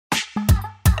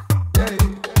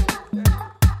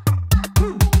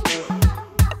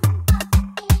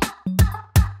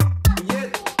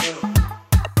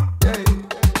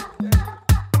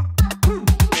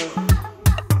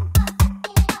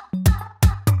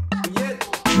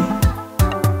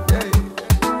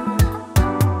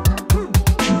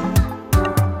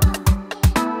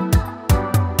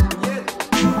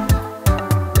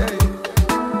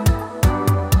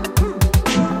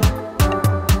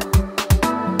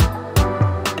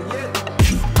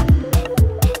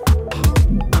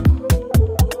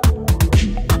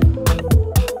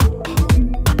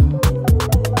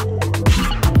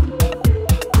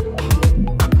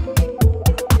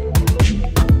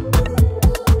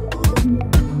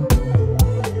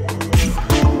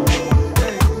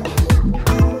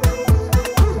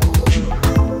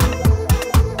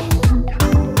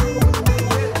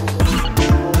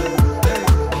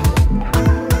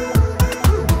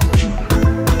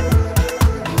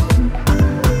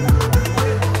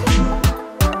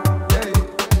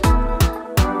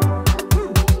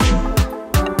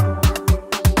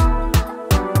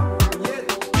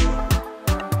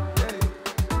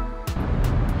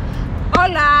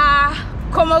Hola,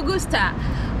 como gusta?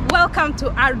 Welcome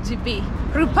to RGB,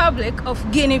 Republic of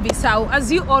Guinea Bissau.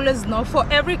 As you always know, for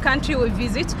every country we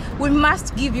visit, we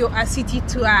must give you a city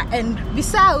tour, and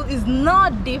Bissau is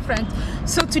not different.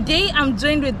 So today I'm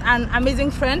joined with an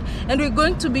amazing friend, and we're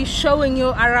going to be showing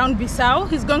you around Bissau.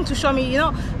 He's going to show me,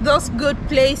 those good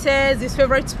places, his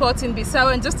favorite spots in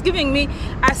Bissau, and just giving me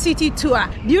a city tour.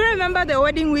 Do you remember the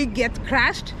wedding we get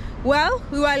crashed? Well,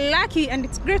 we were lucky, and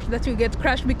it's great that we get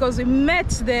crashed because we met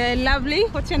the lovely,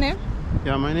 what's your name?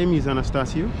 Yeah, my name is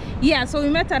Anastasio. Yeah, so we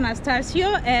met Anastasio,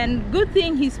 and good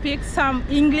thing he speaks some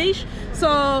English.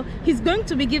 So he's going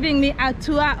to be giving me a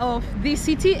tour of this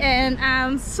city, and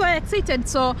I'm so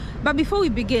excited. But before we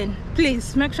begin,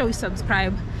 please make sure we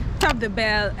subscribe, tap the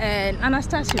bell. And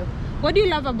Anastasio, what do you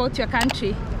love about your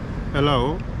country?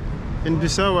 Hello. In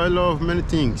Bissau, I love many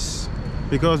things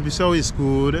because Bissau is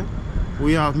good.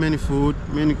 We have many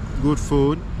good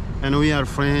food, and we are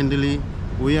friendly.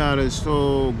 We are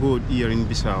so good here in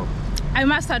Bissau. I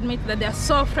must admit that they are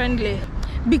so friendly.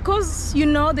 Because,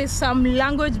 there's some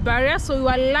language barrier, so we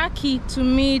were lucky to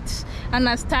meet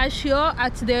Anastasio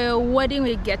at the wedding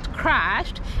we get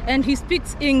crashed, and he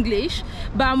speaks English.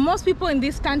 But most people in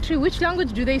this country, which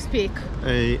language do they speak?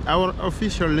 Our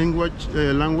official language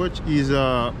is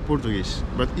Portuguese.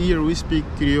 But here we speak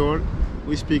Creole,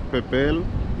 we speak Pepel,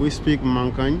 we speak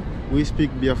Mancagne, we speak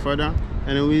Biafada,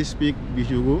 and we speak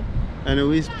Bijagós. And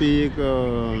we speak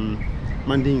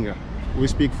Mandinga. We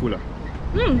speak Fula.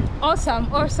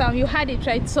 Awesome. You had it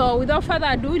right. So without further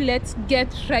ado, let's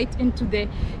get right into the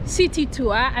city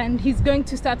tour. And he's going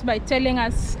to start by telling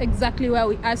us exactly where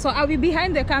we are. So I'll be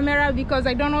behind the camera because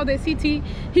I don't know the city.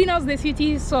 He knows the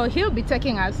city, so he'll be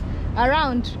taking us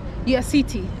around your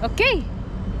city. Okay?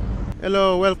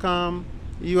 Hello, welcome.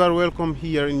 You are welcome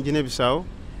here in Guinea Bissau.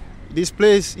 This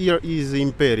place here is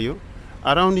Imperio.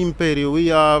 Around Imperio, we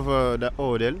have the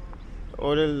Hotel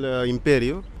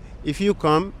Imperio. If you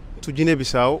come to Guinea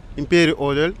Bissau, Imperio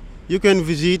Hotel, you can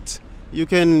visit, you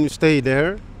can stay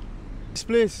there. This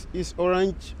place is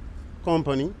Orange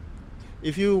Company.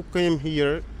 If you came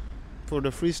here for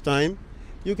the first time,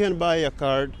 you can buy a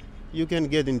card, you can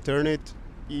get internet,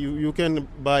 you can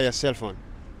buy a cell phone.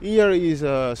 Here is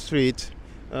a street,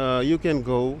 you can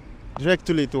go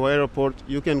directly to airport,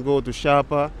 you can go to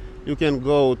Chapa, you can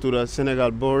go to the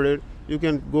Senegal border, you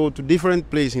can go to different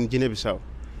places in Guinea-Bissau.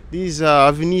 This is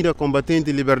Avenida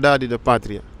Combatente Liberdade da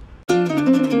Pátria.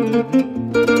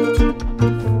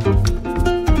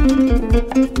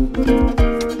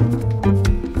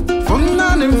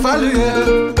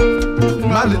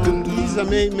 This is the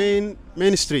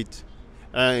main street.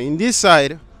 In this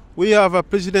side, we have a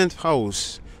president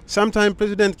house. Sometimes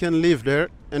president can live there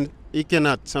and he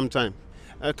cannot sometimes.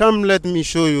 Come, let me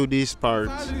show you this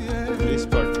part.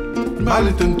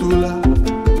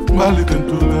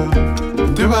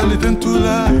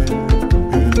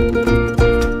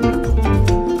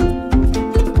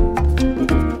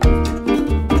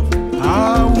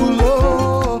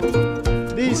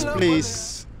 This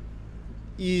place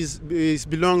is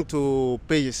belong to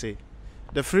PSC,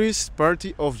 the first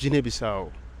party of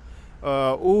Guinea-Bissau,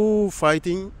 who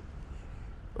fighting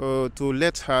to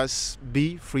let us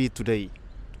be free today,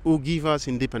 who give us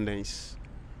independence.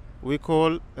 We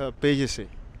call PSC.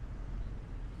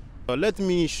 Let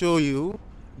me show you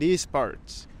this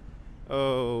part.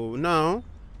 Now,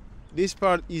 this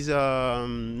part is a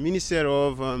Minister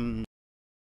of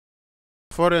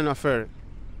Foreign Affairs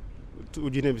to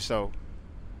Guinea-Bissau.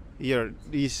 Here,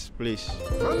 this place.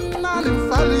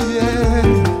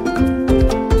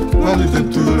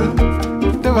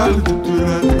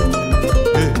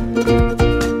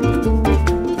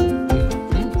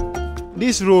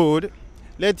 This road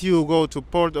let you go to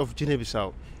port of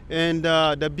Guinea-Bissau, and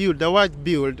the white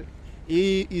build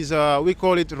is we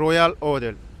call it Royal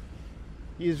Hotel.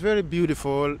 It's very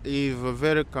beautiful, it's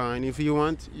very kind. If you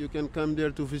want, you can come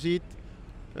there to visit.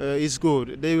 It's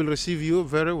good. They will receive you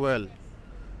very well.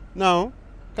 Now,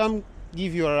 come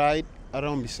give you a ride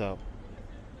around Bissau.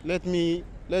 Let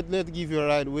give you a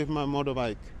ride with my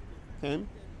motorbike. Okay?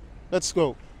 Let's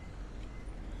go.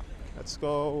 Let's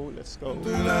go.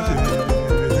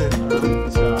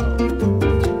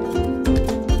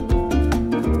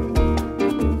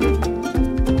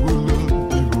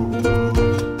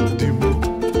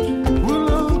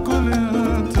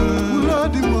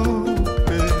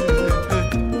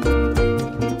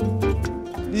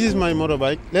 This is my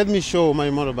motorbike. Let me show my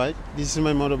motorbike. This is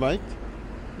my motorbike.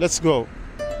 Let's go.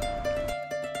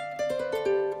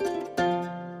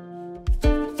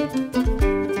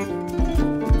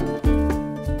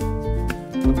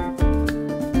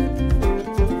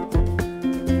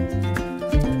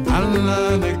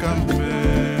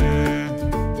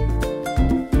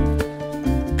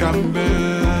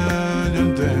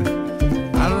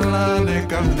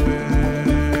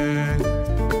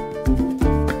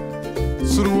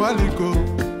 Sualiko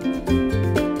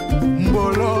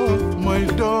Mbolo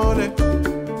Moidole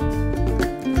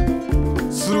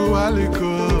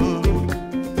Sualiko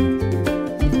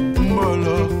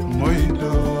Mbolo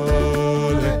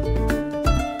Moidole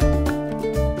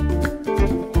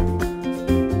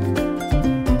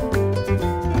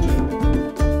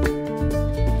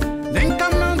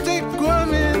Nencamante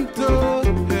Comento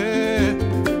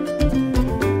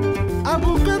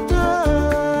Abugata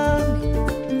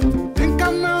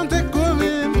Nencamante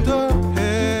Comento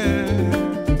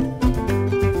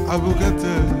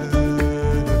Abugata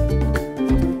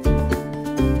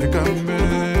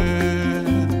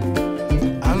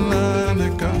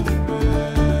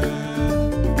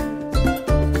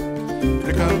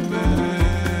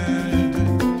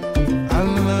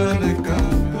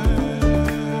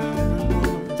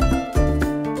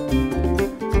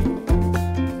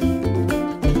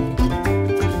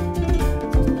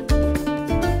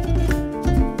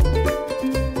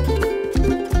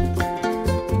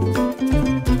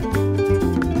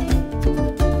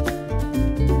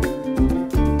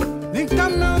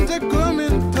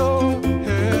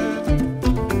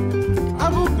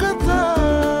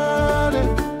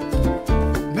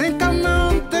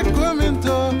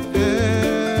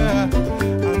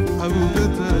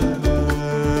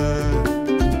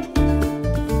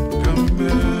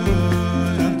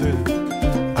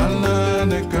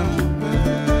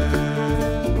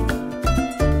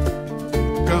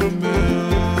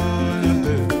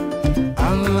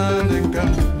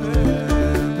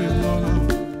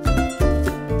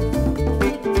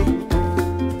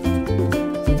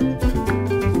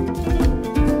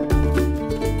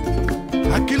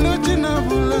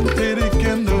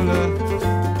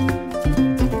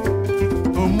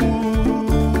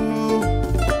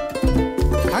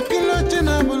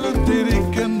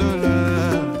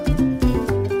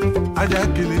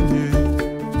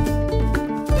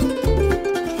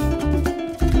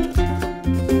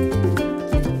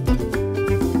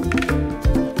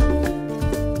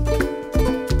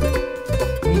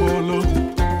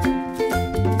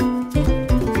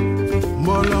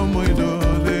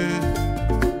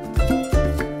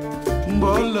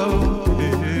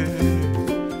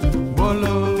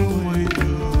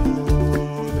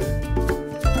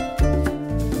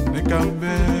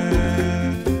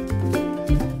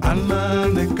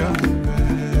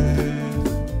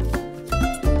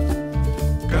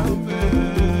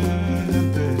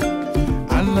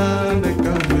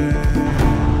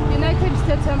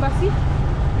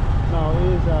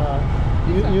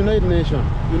United Nations.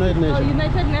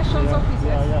 United Nations offices.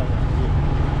 Yeah.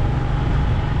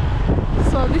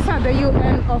 So these are the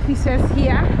UN offices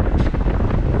here.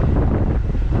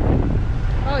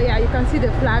 Oh yeah, you can see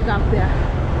the flag up there.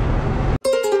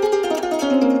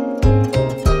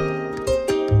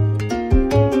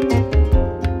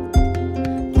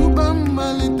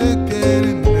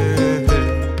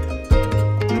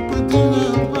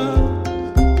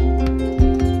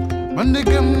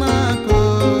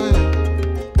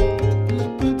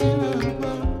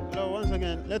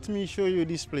 Let me show you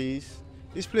this place.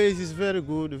 This place is very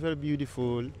good, very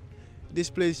beautiful. This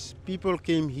place, people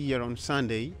came here on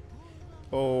Sunday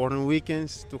or on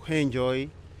weekends to enjoy,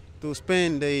 to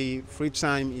spend their free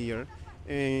time here.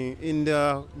 And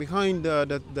behind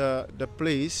the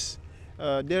place,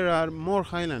 there are more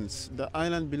islands. The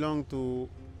island belong to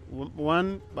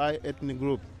one by ethnic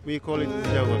group. We call it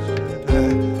Bijagós.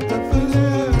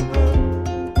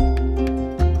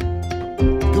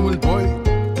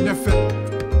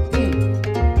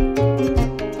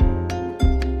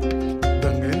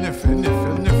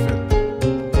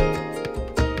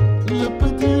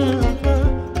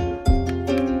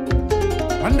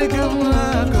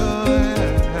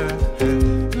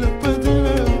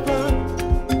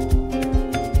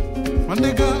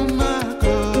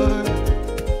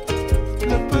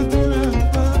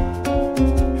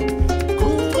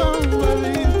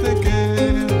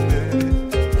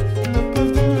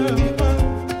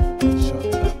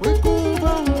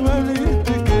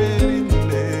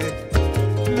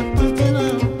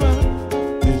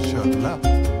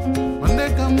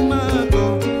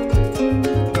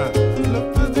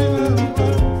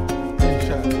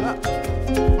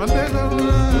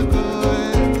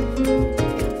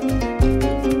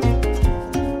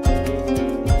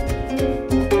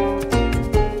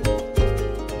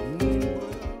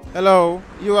 Hello,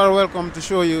 you are welcome to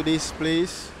show you this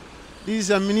place. This is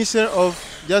a Minister of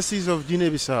Justice of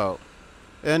Guinea Bissau.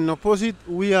 And opposite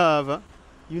we have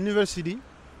University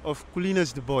of Colonial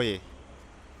Boye.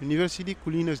 University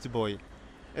Colonial Boye.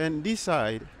 And this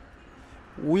side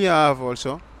we have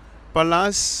also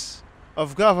Palace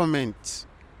of Government.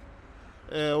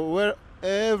 where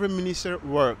every minister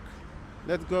work.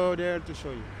 Let's go there to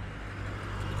show you.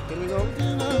 Here we go.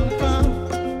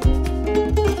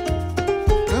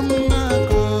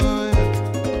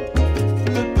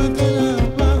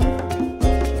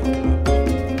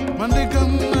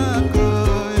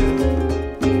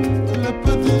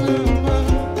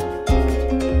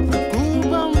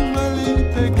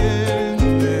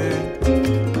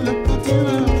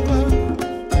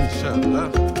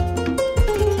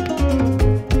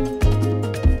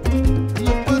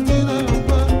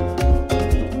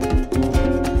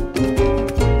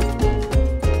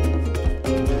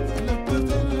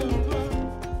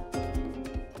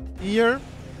 Here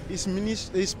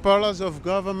is Palace of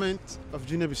Government of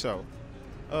Guinea Bissau.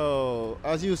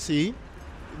 As you see,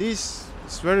 this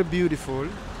is very beautiful.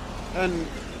 And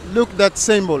look that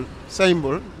symbol.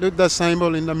 Look that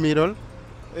symbol in the middle.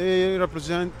 It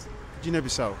represents Guinea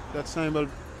Bissau. That symbol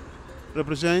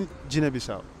represents Guinea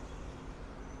Bissau.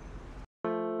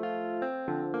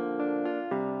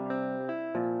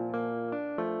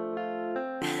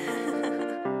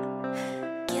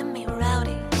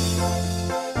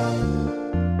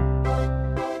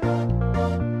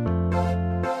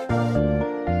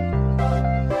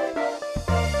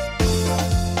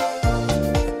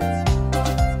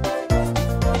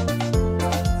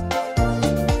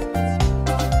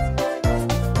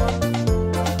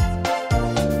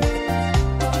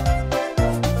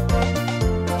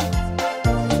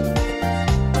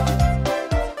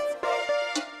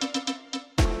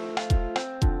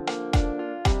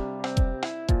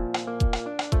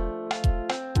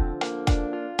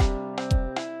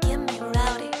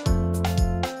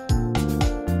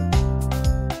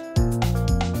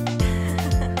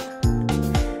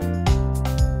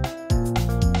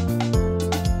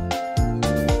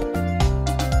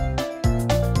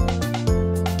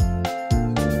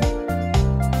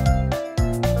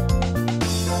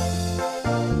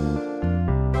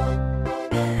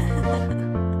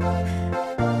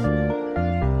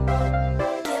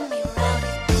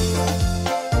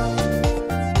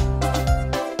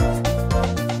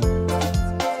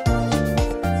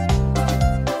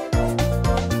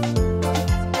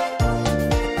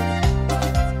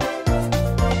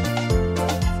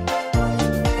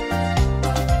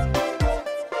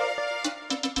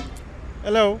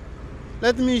 Hello,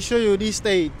 let me show you this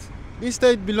state. This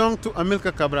state belongs to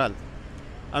Amilcar Cabral.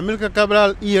 Amilcar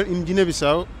Cabral here in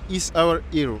Guinea-Bissau is our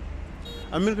hero.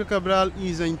 Amilcar Cabral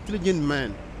is an intelligent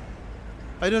man.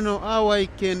 I don't know how I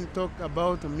can talk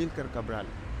about Amilcar Cabral.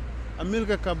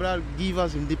 Amilcar Cabral gave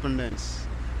us independence.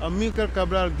 Amilcar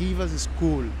Cabral gave us a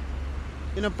school.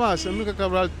 In the past, Amilcar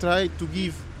Cabral tried to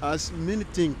give us many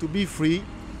things to be free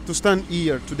to stand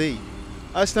here today.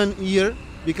 I stand here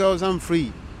because I'm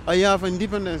free. I have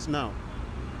independence now.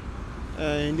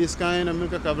 In this kind of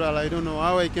Amilcar Cabral, I don't know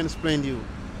how I can explain to you.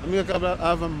 Amilcar Cabral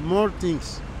have more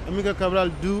things. Amilcar Cabral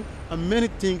do many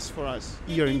things for us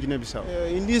here in Guinea-Bissau.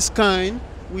 In this kind,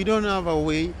 we don't have a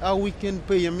way how we can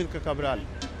pay Amilcar Cabral.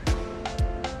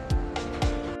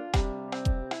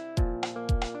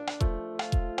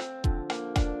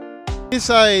 This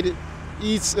side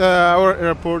is our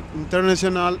airport,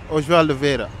 International Osvaldo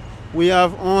Vera. We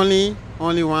have only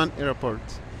one airport.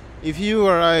 If you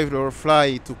arrive or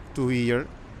fly to here,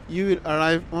 you will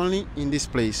arrive only in this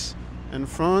place. In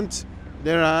front,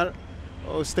 there are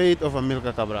a state of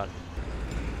Amilcar Cabral.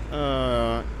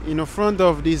 In front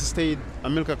of this state,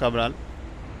 Amilcar Cabral,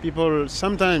 people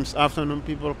sometimes afternoon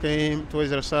people came to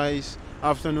exercise,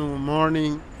 afternoon,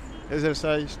 morning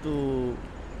exercise to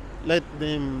let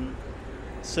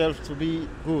themselves to be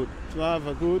good, to have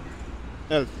a good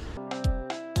health.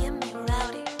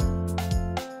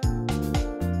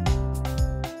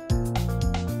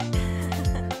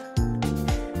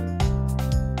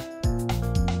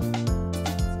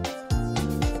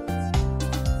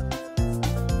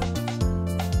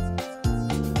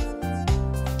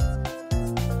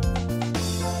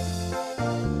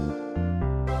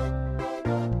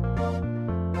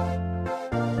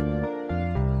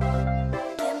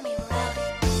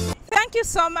 Thank you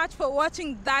so much for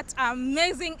watching that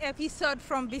amazing episode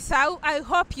from Bissau. I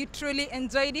hope you truly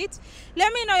enjoyed it.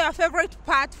 Let me know your favorite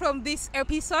part from this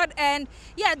episode. And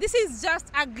yeah, this is just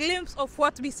a glimpse of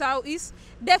what Bissau is.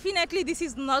 Definitely this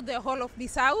is not the whole of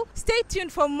Bissau. Stay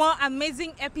tuned for more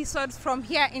amazing episodes from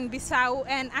here in Bissau.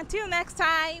 And until next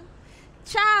time,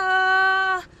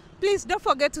 ciao! Please don't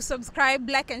forget to subscribe,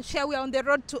 like and share. We're on the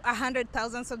road to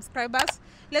 100,000 subscribers.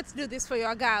 Let's do this for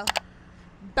your girl.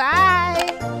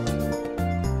 Bye!